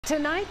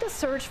Tonight, the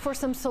search for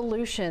some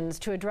solutions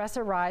to address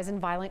a rise in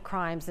violent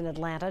crimes in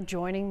Atlanta.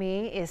 Joining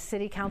me is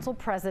City Council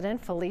President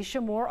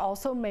Felicia Moore,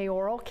 also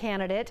mayoral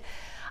candidate.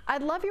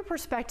 I'd love your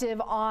perspective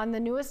on the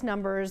newest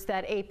numbers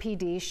that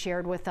APD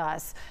shared with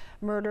us.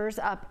 Murders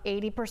up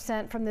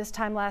 80% from this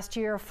time last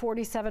year,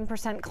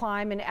 47%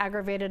 climb in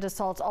aggravated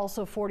assaults,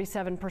 also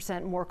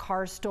 47% more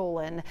cars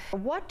stolen.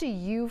 What do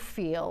you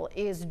feel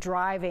is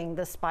driving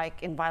the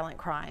spike in violent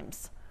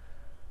crimes?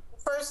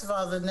 First of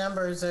all, the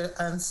numbers are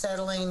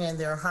unsettling and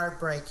they're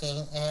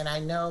heartbreaking. And I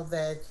know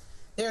that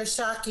they're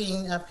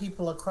shocking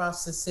people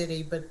across the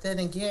city. But then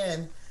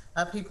again,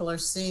 people are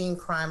seeing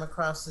crime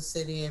across the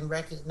city and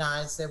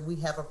recognize that we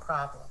have a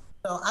problem.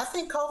 So I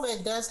think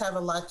COVID does have a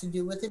lot to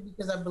do with it,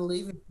 because I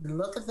believe if you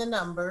look at the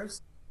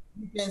numbers,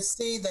 you can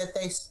see that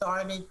they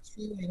started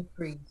to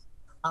increase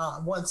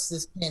once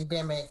this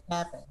pandemic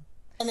happened.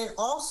 And it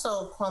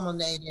also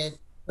culminated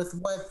with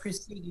what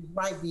preceded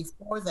right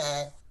before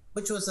that,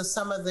 which was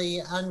some of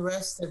the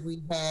unrest that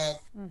we had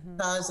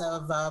because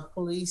of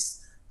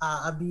police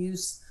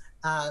abuse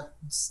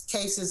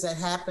cases that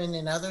happened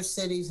in other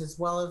cities as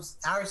well as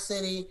our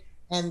city,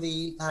 and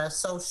the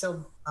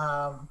social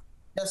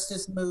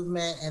justice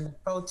movement and the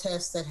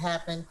protests that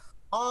happened.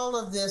 All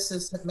of this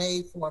is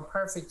made for a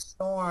perfect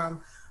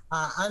storm,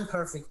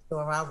 unperfect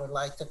storm, I would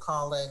like to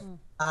call it,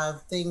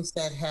 things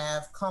that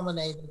have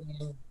culminated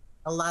in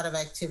a lot of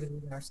activity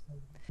in our city.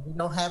 We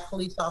don't have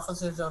police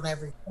officers on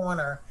every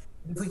corner.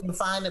 If we can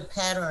find a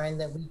pattern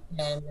that we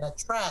can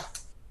track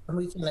and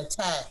we can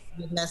attack,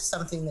 then that's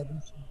something that we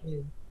should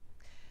do.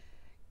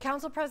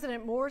 Council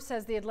President Moore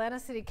says the Atlanta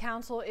City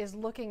Council is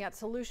looking at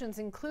solutions,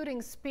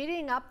 including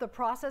speeding up the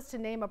process to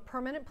name a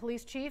permanent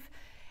police chief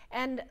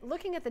and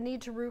looking at the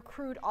need to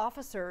recruit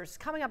officers.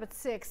 Coming up at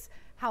 6,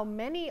 how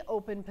many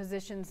open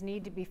positions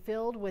need to be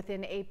filled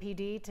within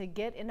APD to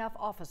get enough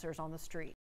officers on the street.